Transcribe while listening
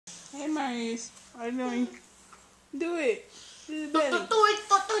Hey, Marius. What are you doing? Do it. Do the belly. Do it.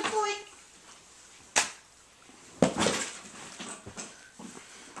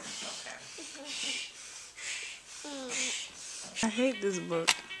 I hate this book.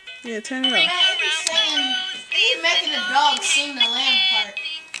 Yeah, turn it off. Man, it be saying, he making the dog sing the lamb part.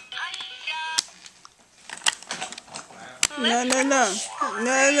 No. No.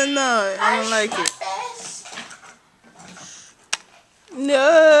 I don't like it. No.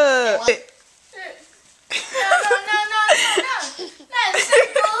 No. Not in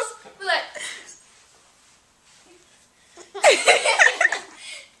circles. Be like.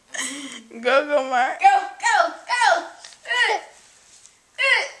 Go, Mark. Go.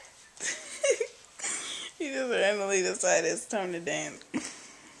 He just randomly decided it's time to dance.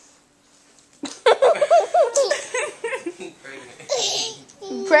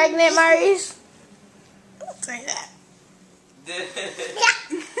 Pregnant, Maurice? Don't say that.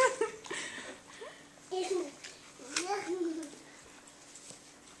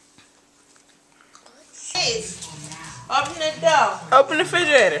 Open the door. Open the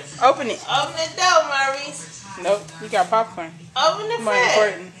refrigerator. Open it. Open the door, Maurice. Nope, you got popcorn. Open the More fridge.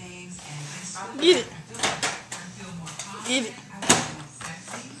 important. Get it. Get it.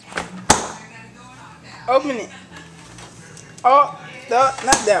 Open it. Oh, no,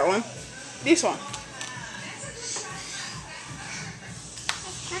 not that one. This one.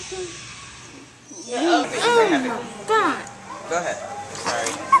 God. Go ahead.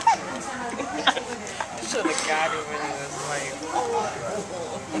 Sorry. You should have got it when it was like.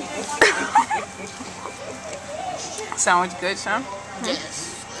 Sandwich good, Sean? Yes.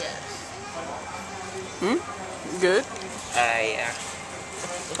 Good. Yeah.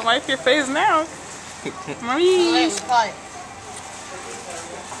 Wipe your face now. Maurice. Quiet.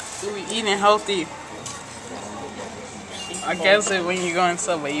 You be eating healthy. I guess that when you go in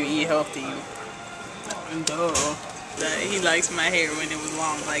Subway, you eat healthy. Duh. He likes my hair when it was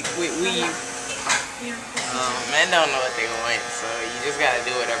long, like with weave. Men don't know what they want, so you just gotta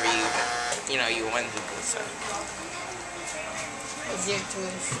do whatever you want to do. So. It's your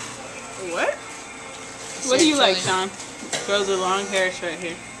choice. What? What do you like, Sean? Girls with long hair, short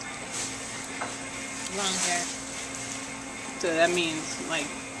hair. Long hair. So that means, like,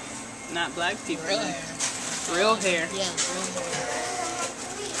 not black people. Real hair. Real hair. Yeah, real hair.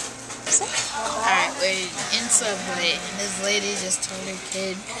 Alright, we're in Subway, and this lady just told her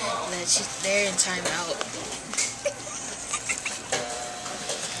kid that they're in timeout.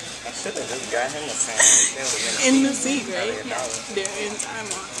 I should have just got him a sandwich. In the seat, right? They're in time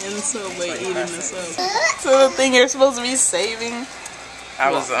in Subway eating the sub. So the thing you're supposed to be saving.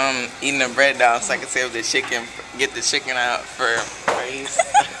 I was eating the bread down so I could save the chicken, get the chicken out for Maurice.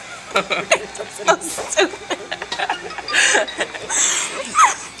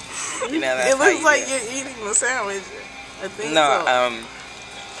 You know, that's It looks how like do you're eating the sandwich. I think No, so.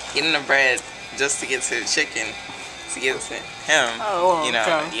 eating the bread just to get to the chicken, to get to him. Oh, you know,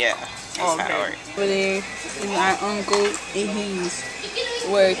 okay. yeah. That's how it works. Over there is my uncle, and he's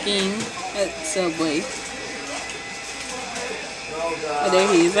working at Subway. Oh, there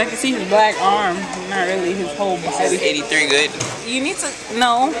he is. I can see his black arm, not really his whole Is body. 83 good? You need to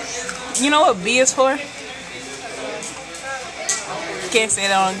know. You know what B is for? Can't say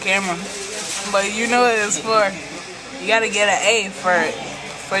that on camera, but you know what it's for. You gotta get an A for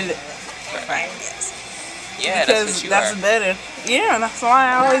the. I guess. Yeah, Because that's what you that's are. better. Yeah, that's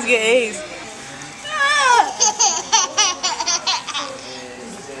why I always get A's.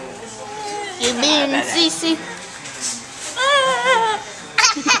 You being Cece?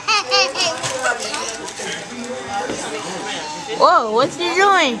 Whoa, what you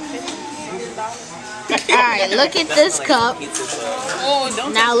doing? Alright, look at this cup. Oh,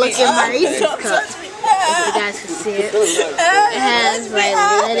 don't Now look at Maurice's cup. If you guys can see it. It has like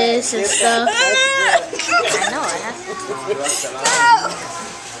lettuce and stuff. I know it has.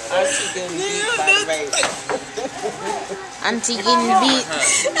 Auntie getting beat.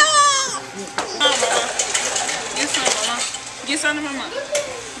 Get some, mama. Get some, mama.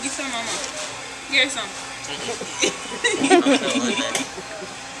 Get some, mama. Get some.